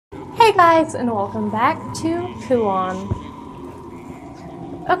Hey guys, and welcome back to Kuon.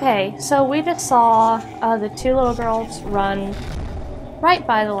 Okay, so we just saw the two little girls run right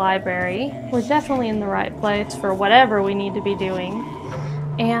by the library. We're definitely in the right place for whatever we need to be doing.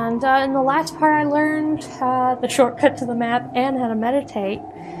 And in the last part I learned the shortcut to the map and how to meditate.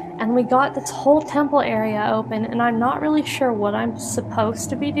 And we got this whole temple area open, and I'm not really sure what I'm supposed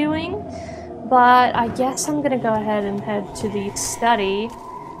to be doing. But I guess I'm gonna go ahead and head to the study,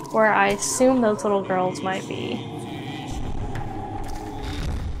 where I assume those little girls might be.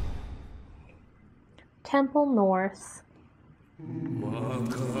 Temple North.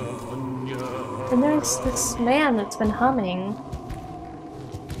 And there's this man that's been humming.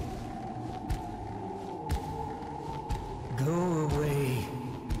 Go away.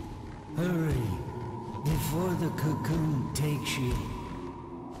 Hurry, before the cocoon takes you.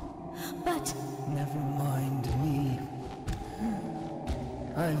 But... Never mind me.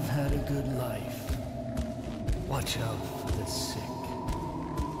 I've had a good life. Watch out for the sick.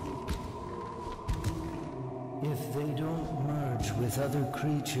 If they don't merge with other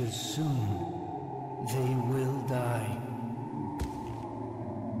creatures soon, they will die.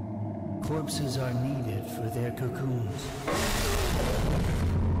 Corpses are needed for their cocoons.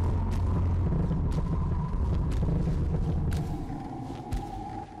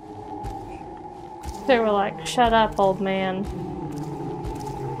 They were like, shut up, old man.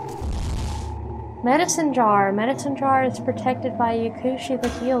 Medicine jar. Medicine jar is protected by Yakushi the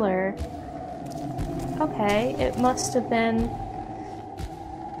healer. Okay, it must have been...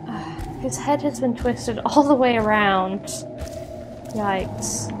 his head has been twisted all the way around.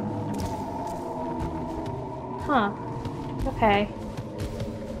 Yikes. Huh. Okay.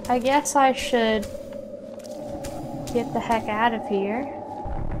 I guess I should get the heck out of here.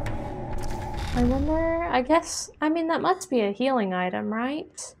 I wonder, I mean, that must be a healing item,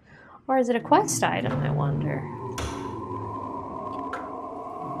 right? Or is it a quest item, I wonder?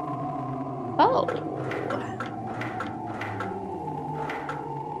 Oh!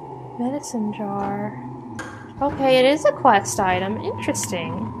 Medicine jar. Okay, it is a quest item.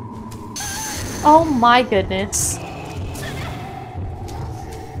 Interesting. Oh my goodness.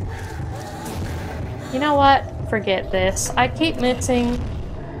 You know what? Forget this. I keep missing...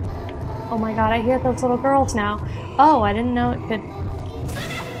 Oh my god, I hear those little girls now. Oh, I didn't know it could...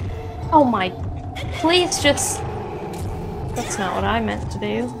 Oh my... Please just... That's not what I meant to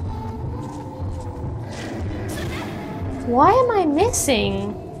do. Why am I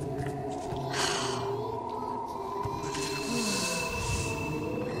missing?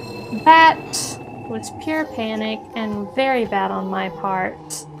 That was pure panic and very bad on my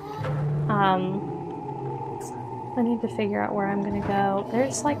part. I need to figure out where I'm gonna go.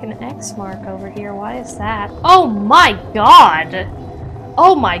 There's like an X mark over here. Why is that? Oh my god!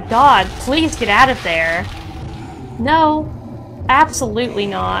 Oh my god, please get out of there. No, absolutely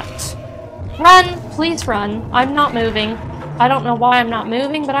not. Run! Please run. I'm not moving. I don't know why I'm not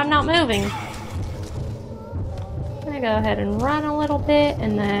moving, but I'm not moving. I'm gonna go ahead and run a little bit,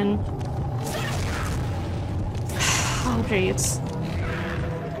 and then... Oh jeez.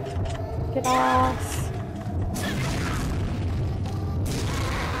 Get off.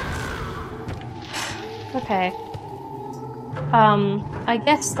 Okay. I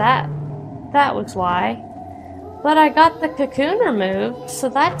guess that was why. But I got the cocoon removed, so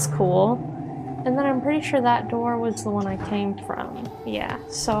that's cool. And then I'm pretty sure that door was the one I came from. Yeah,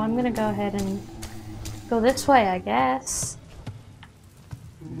 so I'm gonna go ahead and go this way, I guess.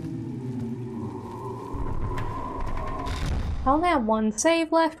 I only have one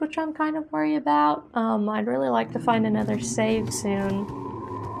save left, which I'm kind of worried about. I'd really like to find another save soon.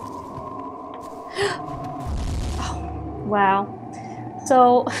 Wow.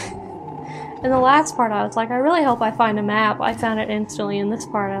 So, in the last part I was like, I really hope I find a map. I found it instantly. In this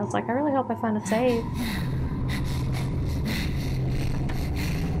part I was like, I really hope I find a save.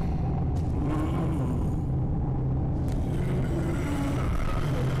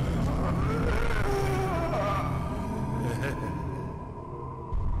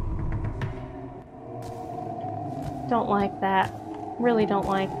 Don't like that. Really don't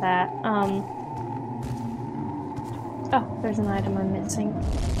like that. Oh, there's an item I'm missing.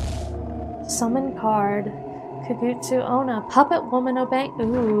 Summon card. Kagutsu Ona. Puppet woman obeying.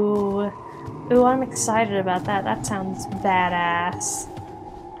 Ooh. Ooh, I'm excited about that. That sounds badass.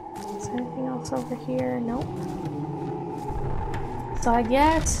 Is there anything else over here? Nope. So I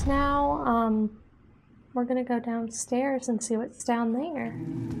guess now, we're gonna go downstairs and see what's down there.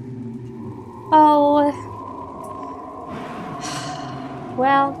 Oh.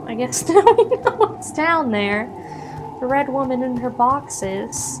 Well, I guess now we know what's down there. The red woman in her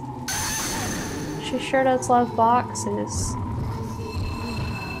boxes. She sure does love boxes.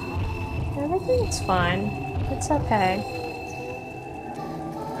 Everything's fine. It's okay.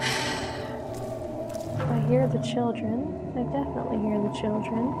 I hear the children. I definitely hear the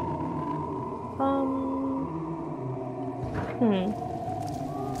children.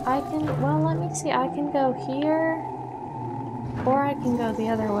 Well, let me see. I can go here, or I can go the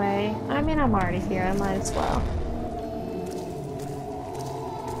other way. I mean, I'm already here. I might as well.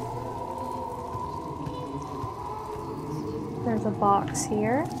 There's a box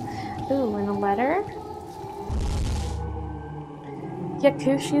here. Ooh, and a letter.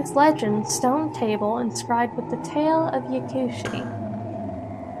 Yakushi's legend, stone table inscribed with the tale of Yakushi.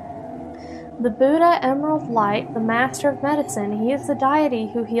 The Buddha Emerald Light, the master of medicine, he is the deity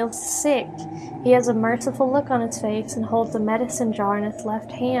who heals the sick. He has a merciful look on his face and holds a medicine jar in his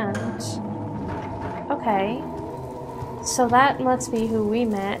left hand. Okay. So that must be who we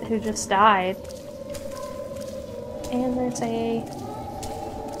met, who just died. And there's a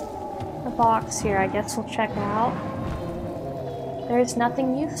box here I guess we'll check out. There's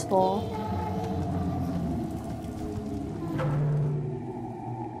nothing useful.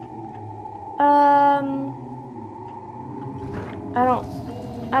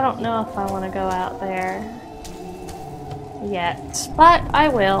 I don't know if I want to go out there yet, but I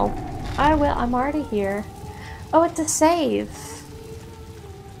will. I'm already here. Oh, it's a save.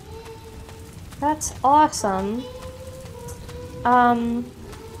 That's awesome.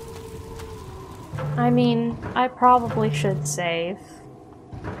 I mean, I probably should save.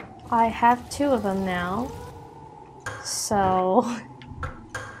 I have 2 of them now, so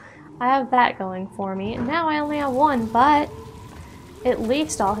I have that going for me. And now I only have 1, but at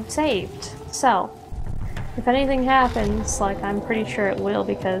least I'll have saved. So, if anything happens, like I'm pretty sure it will,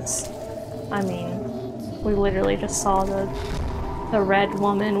 because, I mean, we literally just saw the red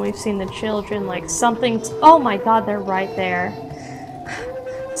woman, we've seen the children, like something's— oh my god, they're right there.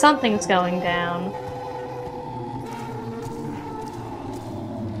 Something's going down.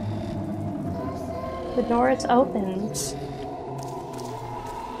 The door is opened.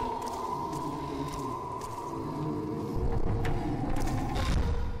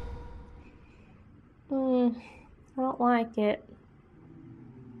 I don't like it.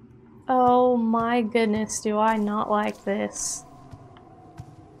 Oh my goodness, do I not like this.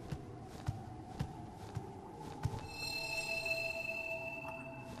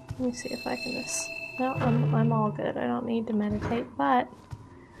 Let me see if I can just— no, I'm all good. I don't need to meditate, but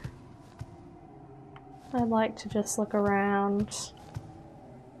I'd like to just look around.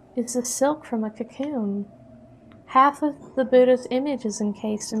 It's the silk from a cocoon. Half of the Buddha's image is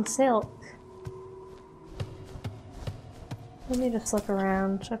encased in silk. Let me just look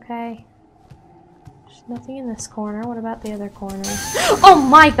around, okay? There's nothing in this corner. What about the other corner? Oh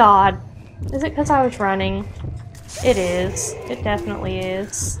my god! Is it because I was running? It is. It definitely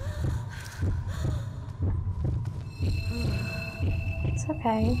is. It's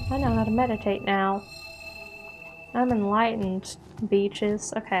okay. I know how to meditate now. I'm enlightened,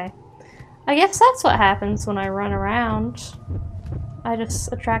 beaches. Okay. I guess that's what happens when I run around. I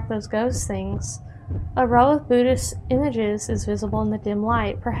just attract those ghost things. A row of Buddhist images is visible in the dim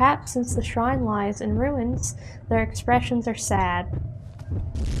light. Perhaps since the shrine lies in ruins, their expressions are sad.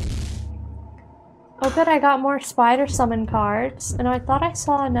 Oh good, I got more spider summon cards, and I thought I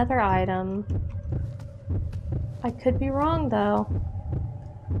saw another item. I could be wrong though.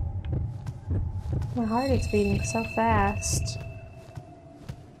 My heart is beating so fast.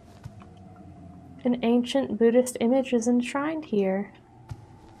 An ancient Buddhist image is enshrined here.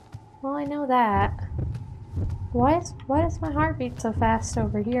 Well, I know that. Why does my heart beat so fast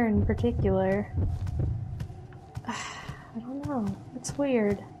over here in particular? I don't know. It's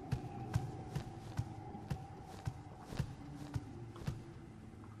weird.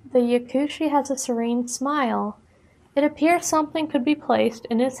 The Yakushi has a serene smile. It appears something could be placed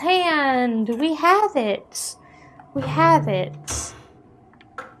in his hand. We have it. We have it.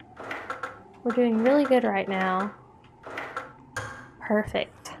 We're doing really good right now.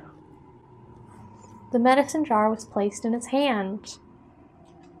 Perfect. The medicine jar was placed in his hand.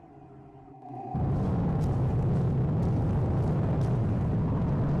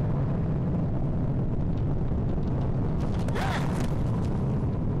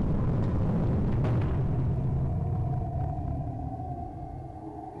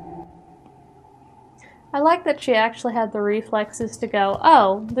 I like that she actually had the reflexes to go,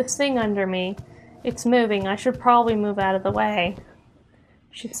 oh, this thing under me, it's moving, I should probably move out of the way.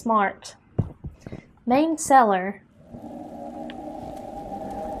 She's smart. Main Cellar.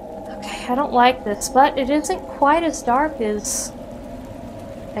 Okay, I don't like this, but it isn't quite as dark as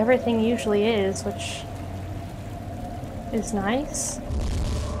everything usually is, which is nice.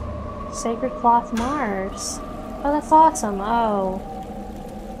 Sacred Cloth Mars. Oh, that's awesome. Oh.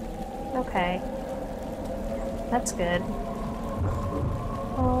 Okay. That's good.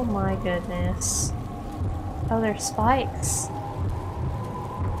 Oh my goodness. Oh, there's spikes.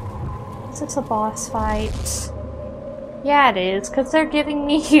 Is this a boss fight? Yeah, it is, because they're giving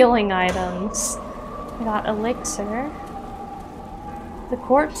me healing items. I got elixir. The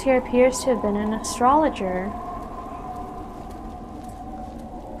corpse here appears to have been an astrologer.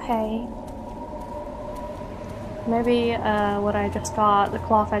 Okay. Maybe what I just got, the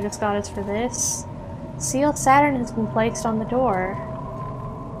cloth I just got, is for this. Seal Saturn has been placed on the door.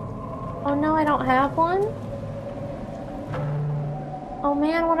 Oh no, I don't have one? Oh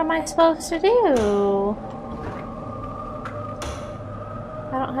man, what am I supposed to do?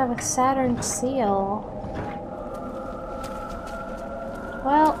 I don't have a Saturn seal.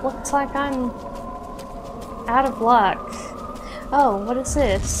 Well, looks like I'm out of luck. Oh, what is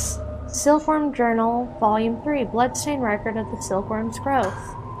this? Silkworm Journal, Volume 3, Bloodstained Record of the Silkworm's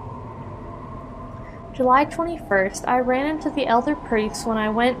Growth. July 21st, I ran into the Elder Priest when I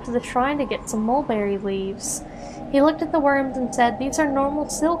went to the shrine to get some mulberry leaves. He looked at the worms and said, "These are normal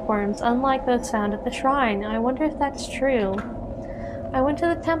silkworms, unlike those found at the shrine. I wonder if that's true." I went to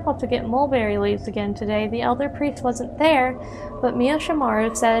the temple to get mulberry leaves again today. The Elder Priest wasn't there, but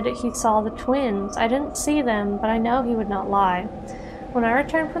Miyoshimaru said he saw the twins. I didn't see them, but I know he would not lie. When I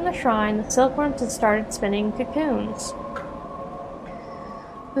returned from the shrine, the silkworms had started spinning cocoons.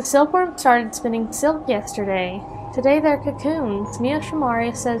 The silkworms started spinning silk yesterday. Today they're cocoons.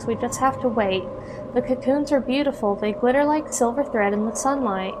 Miyoshimaru says we just have to wait. The cocoons are beautiful. They glitter like silver thread in the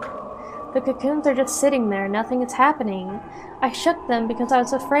sunlight. The cocoons are just sitting there. Nothing is happening. I shook them because I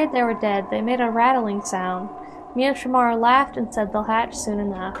was afraid they were dead. They made a rattling sound. Miyoshimaru laughed and said they'll hatch soon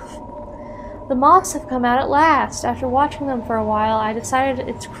enough. The moths have come out at last. After watching them for a while, I decided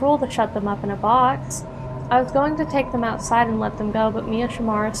it's cruel to shut them up in a box. I was going to take them outside and let them go, but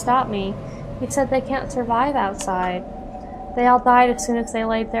Miyoshimaru stopped me. He said they can't survive outside. They all died as soon as they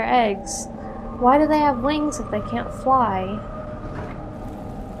laid their eggs. Why do they have wings if they can't fly?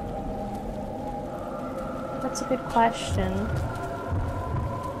 That's a good question.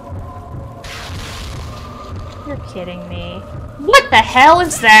 You're kidding me. What the hell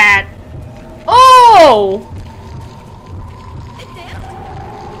is that? Oh!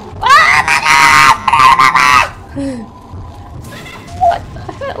 What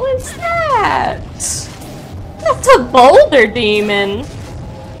the hell is that? That's a boulder demon.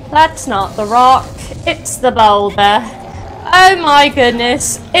 That's not the rock. It's the boulder. Oh my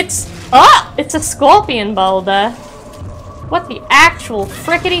goodness. It's a scorpion boulder. What the actual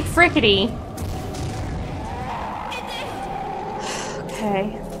frickety frickety?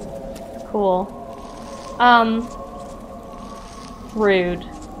 Okay. Cool. Rude.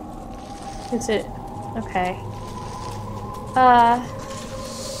 Is it? Okay.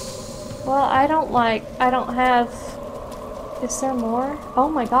 Well, I don't have... Is there more? Oh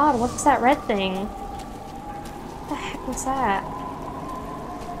my god, what's that red thing? What the heck was that?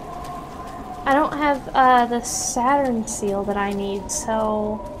 I don't have, the Saturn seal that I need,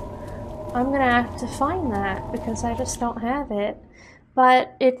 so... I'm gonna have to find that, because I just don't have it.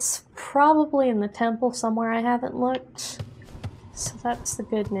 But it's probably in the temple somewhere I haven't looked. So that's the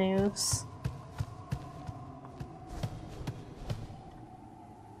good news.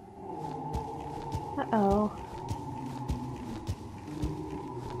 Uh-oh.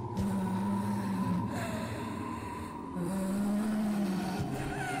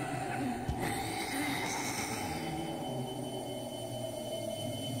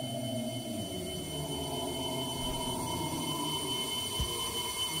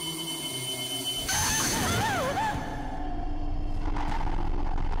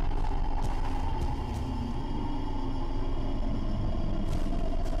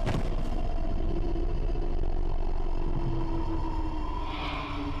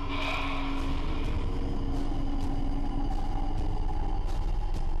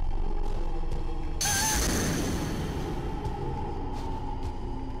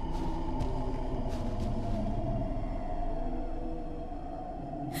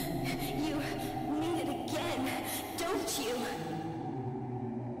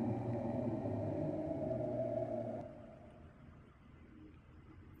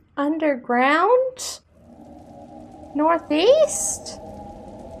 Underground? Northeast?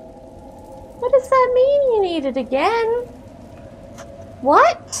 What does that mean you need it again?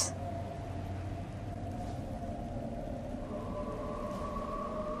 What?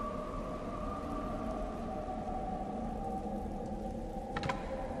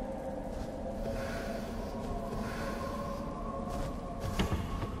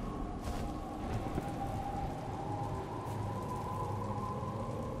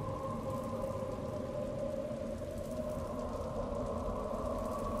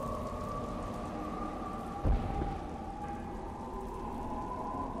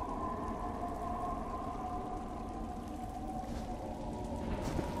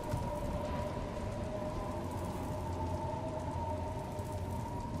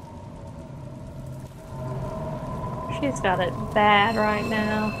 She's got it bad right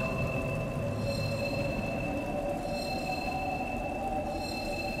now.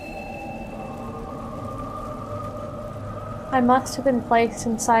 I must have been placed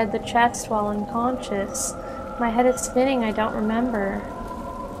inside the chest while unconscious. My head is spinning, I don't remember.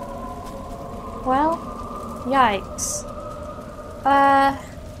 Well, yikes.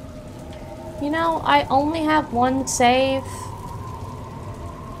 You know, I only have one save.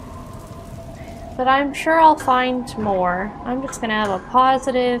 But I'm sure I'll find more. I'm just gonna have a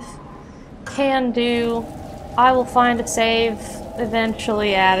positive, can do, I will find a save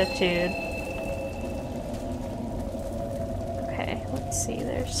eventually attitude. Okay, let's see,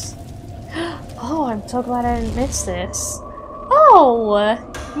 there's... Oh, I'm so glad I didn't miss this. Oh!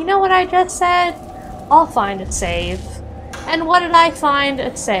 You know what I just said? I'll find a save. And what did I find?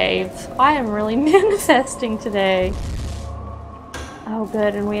 A save. I am really manifesting today. Oh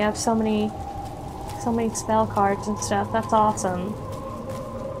good, and we have so many spell cards and stuff. That's awesome.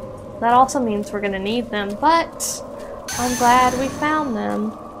 That also means we're gonna need them, but I'm glad we found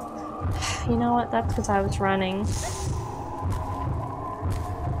them. You know what? That's because I was running.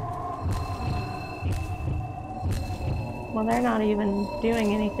 Well, they're not even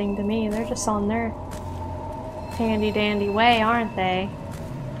doing anything to me. They're just on their handy-dandy way, aren't they?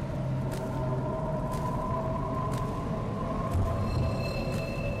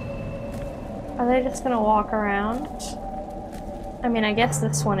 Are they just gonna walk around? I mean, I guess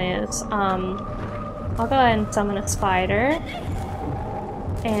this one is. I'll go ahead and summon a spider.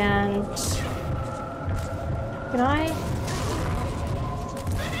 And... Can I?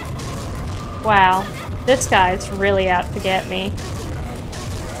 Wow. This guy's really out to get me.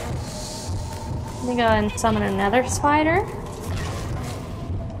 Let me go ahead and summon another spider.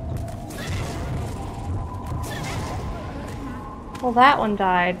 Well, that one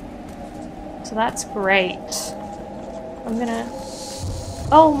died. So that's great. I'm gonna...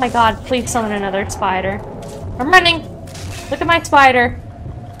 Oh my god, please summon another spider. I'm running! Look at my spider!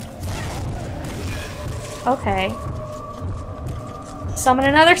 Okay. Summon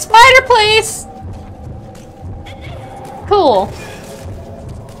another spider, please! Cool.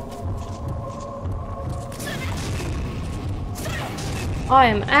 I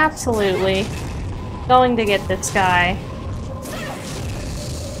am absolutely going to get this guy.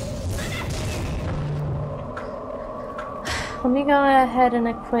 Let me go ahead and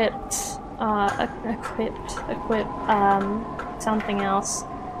equip something else.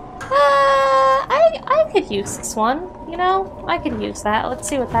 I could use this one, you know? I could use that. Let's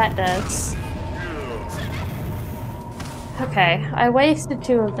see what that does. Okay, I wasted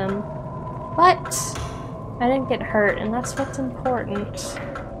 2 of them, but I didn't get hurt, and that's what's important.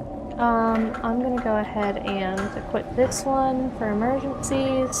 I'm gonna go ahead and equip this one for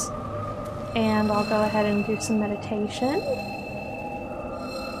emergencies, and I'll go ahead and do some meditation.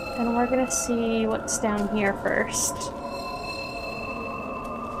 And we're gonna see what's down here first.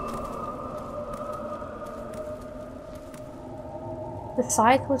 The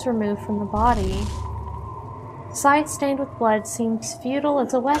scythe was removed from the body. The scythe stained with blood seems futile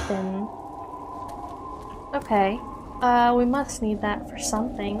as a weapon. Okay, we must need that for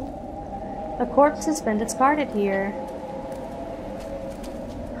something. A corpse has been discarded here.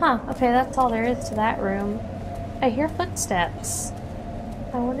 Huh, okay, that's all there is to that room. I hear footsteps.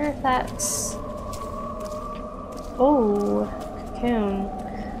 I wonder if that's... Oh, cocoon.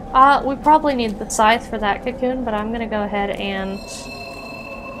 We probably need the scythe for that cocoon, but I'm gonna go ahead and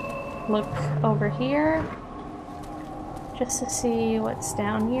look over here just to see what's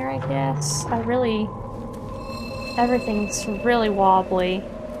down here, I guess. Everything's really wobbly.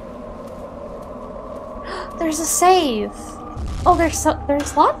 There's a save! Oh, there's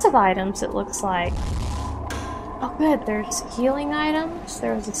lots of items, it looks like. Oh good, there's healing items,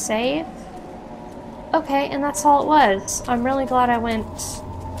 there was a save. Okay, and that's all it was. I'm really glad I went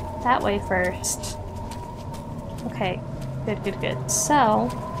that way first. Okay, good, good, good. So,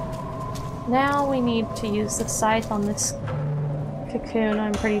 now we need to use the scythe on this cocoon,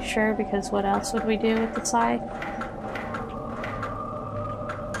 I'm pretty sure, because what else would we do with the scythe?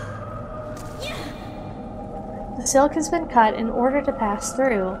 The silk has been cut in order to pass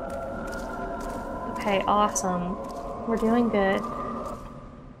through. Okay, awesome. We're doing good.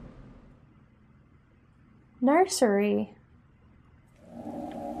 Nursery.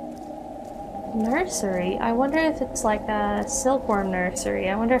 Nursery? I wonder if it's like a silkworm nursery.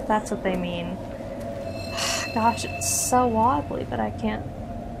 I wonder if that's what they mean. Gosh, it's so wobbly, but I can't...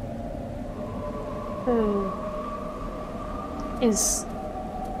 Ooh. Is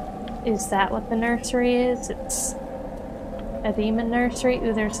that what the nursery is? It's a demon nursery?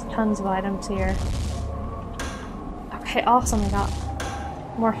 Ooh, there's tons of items here. Okay, awesome. I got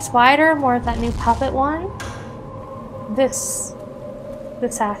more spider, more of that new puppet one. This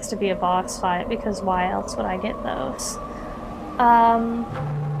has to be a boss fight, because why else would I get those? I'm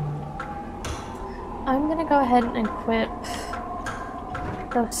gonna go ahead and equip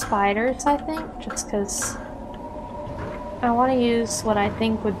those spiders, I think, just because I want to use what I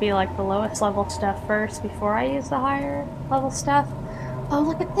think would be like the lowest level stuff first before I use the higher level stuff. Oh,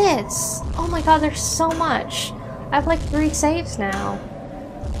 look at this! Oh my god, there's so much! I have like 3 saves now.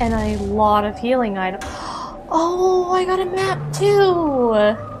 And a lot of healing items. Oh, I got a map too!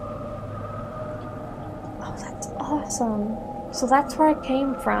 Oh, that's awesome. So that's where I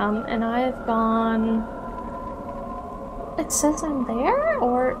came from, and I've gone... It says I'm there?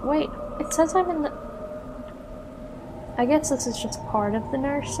 Or, wait, it says I'm in the... I guess this is just part of the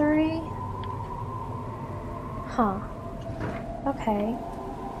nursery? Huh. Okay.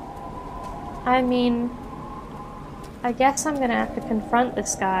 I mean... I guess I'm gonna have to confront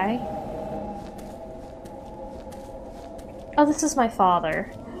this guy. Oh, this is my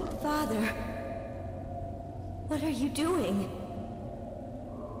father. Father, what are you doing?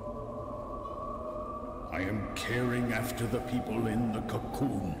 I am caring after the people in the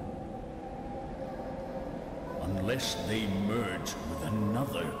cocoon. Unless they merge with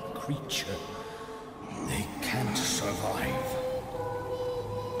another creature, they can't survive.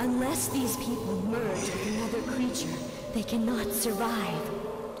 Unless these people merge with another creature, they cannot survive.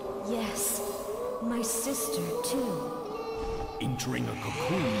 Yes, my sister too. Entering a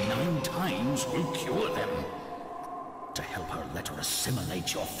cocoon 9 times will cure them. To help her, let her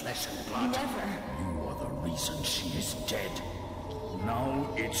assimilate your flesh and blood. Never. You are the reason she is dead. Now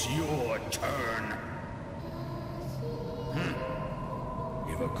it's your turn.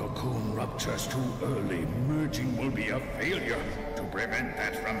 If a cocoon ruptures too early, merging will be a failure. To prevent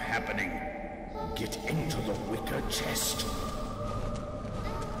that from happening, get into the wicker chest.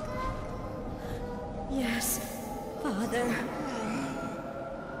 Yes, Father.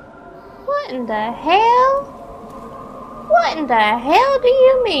 What in the hell? What in the hell do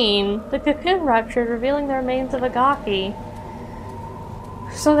you mean? The cocoon ruptured, revealing the remains of a Gaki.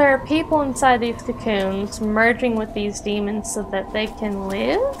 So there are people inside these cocoons merging with these demons so that they can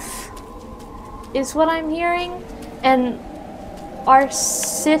live? Is what I'm hearing? And our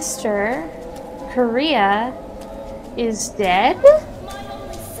sister, Korea, is dead? My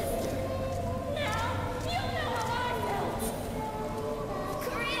only sister. Now, you know how I felt.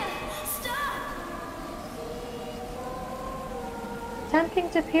 Korea, stop! Attempting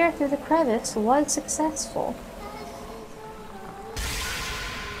to peer through the crevice was successful.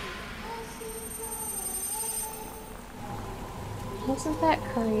 Wasn't that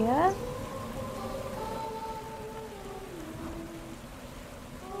Korea?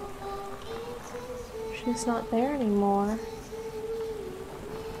 She's not there anymore.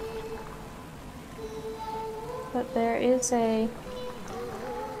 But there is a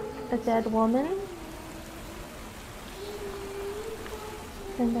dead woman.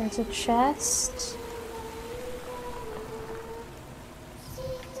 And there's a chest.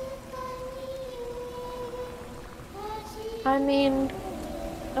 I mean,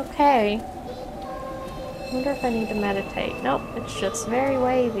 okay. I wonder if I need to meditate. Nope, it's just very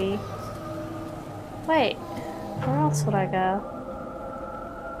wavy. Wait, where else would I go?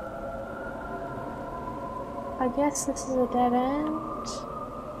 I guess this is a dead end?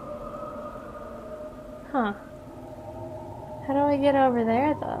 Huh. How do I get over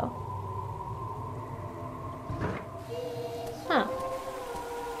there, though? Huh.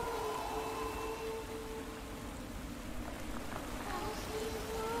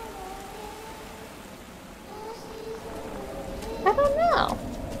 I don't know.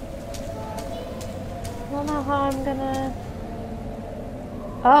 I don't know how I'm gonna...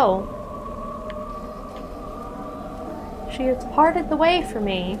 Oh. She has parted the way for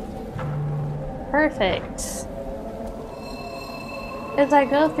me. Perfect. As I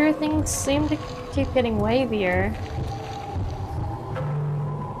go through, things seem to keep getting wavier.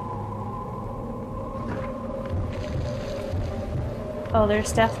 Oh,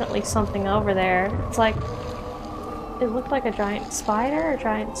 there's definitely something over there. It's like... It looked like a giant spider, a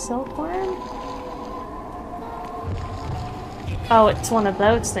giant silkworm. Oh, it's one of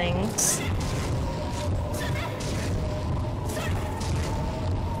those things.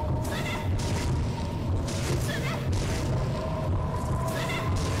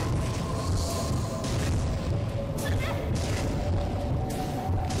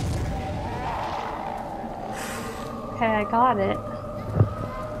 Okay, I got it.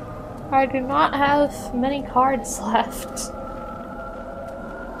 I do not have many cards left.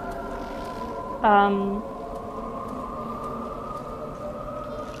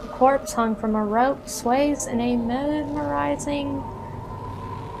 corpse hung from a rope sways in a memorizing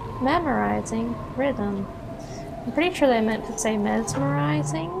rhythm. I'm pretty sure they meant to say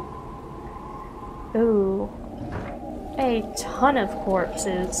mesmerizing. Ooh. A ton of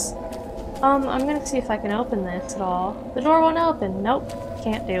corpses. I'm gonna see if I can open this at all. The door won't open. Nope.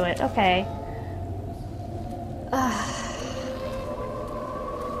 Can't do it. Okay.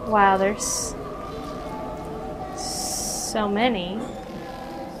 Wow, there's so many.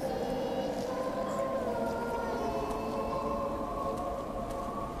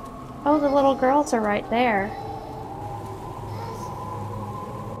 Oh, the little girls are right there.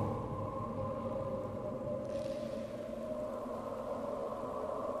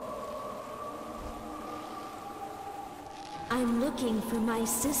 I'm looking for my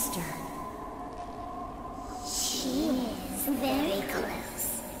sister. She is very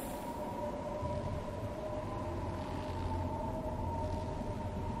close.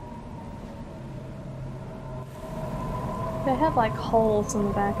 They have like holes in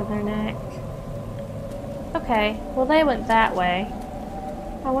the back of their neck. Okay, well they went that way.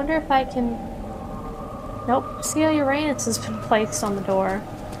 I wonder if I can... Nope, Seal Uranus has been placed on the door.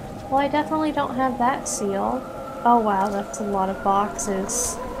 Well, I definitely don't have that seal. Oh wow, that's a lot of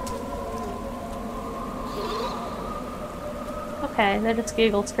boxes. Okay, they just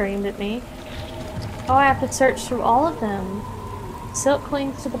giggle screamed at me. Oh, I have to search through all of them. Silk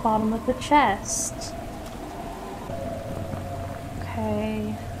clings to the bottom of the chest.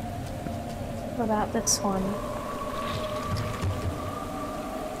 Okay. What about this one?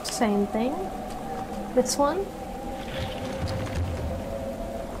 Same thing. This one?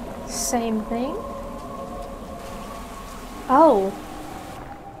 Same thing. Oh.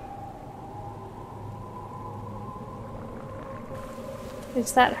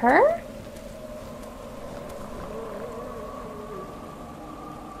 Is that her?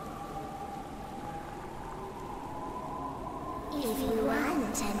 If you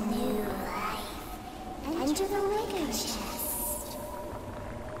want a new life, enter the Wicker chest.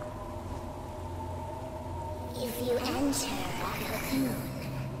 If you enter a cocoon,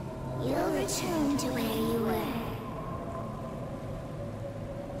 you'll return to where you were.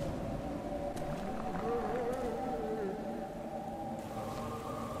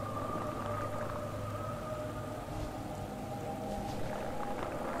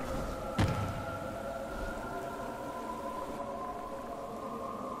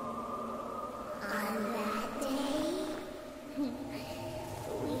 On that day, we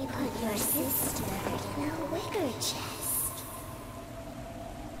put your sister in a Wicker chest.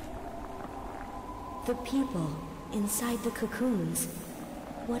 The people inside the cocoons,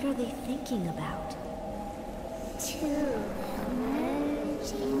 what are they thinking about? Two will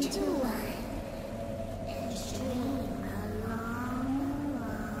merge into one and dream a long,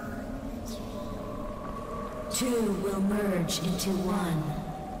 long dream. Two will merge into one.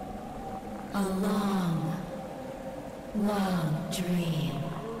 A long, long dream.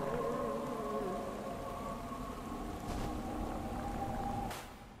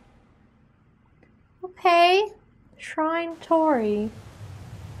 Okay. Shrine Tori.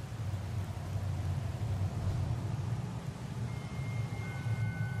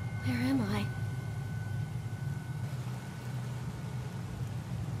 Where am I?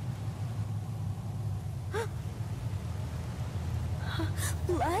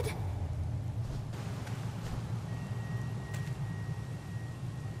 Blood?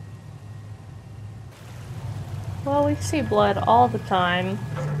 Well, we see blood all the time.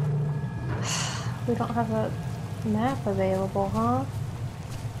 We don't have a map available, huh?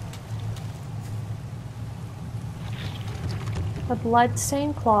 A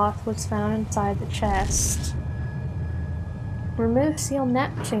blood-stained cloth was found inside the chest. Remove seal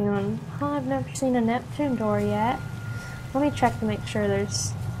Neptune. Huh, I've never seen a Neptune door yet. Let me check to make sure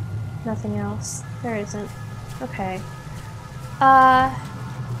there's nothing else. There isn't. Okay.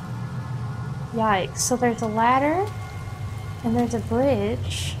 Yikes. So there's a ladder, and there's a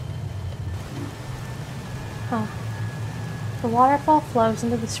bridge. Huh. The waterfall flows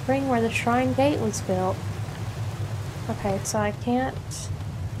into the spring where the shrine gate was built. Okay, so I can't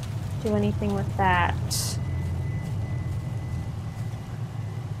do anything with that.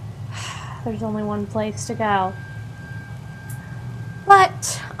 There's only one place to go.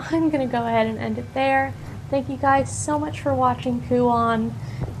 But I'm gonna go ahead and end it there. Thank you guys so much for watching Kuon.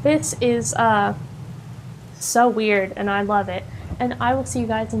 This is so weird and I love it. And I will see you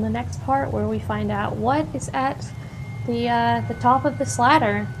guys in the next part where we find out what is at the top of this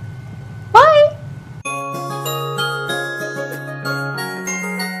ladder.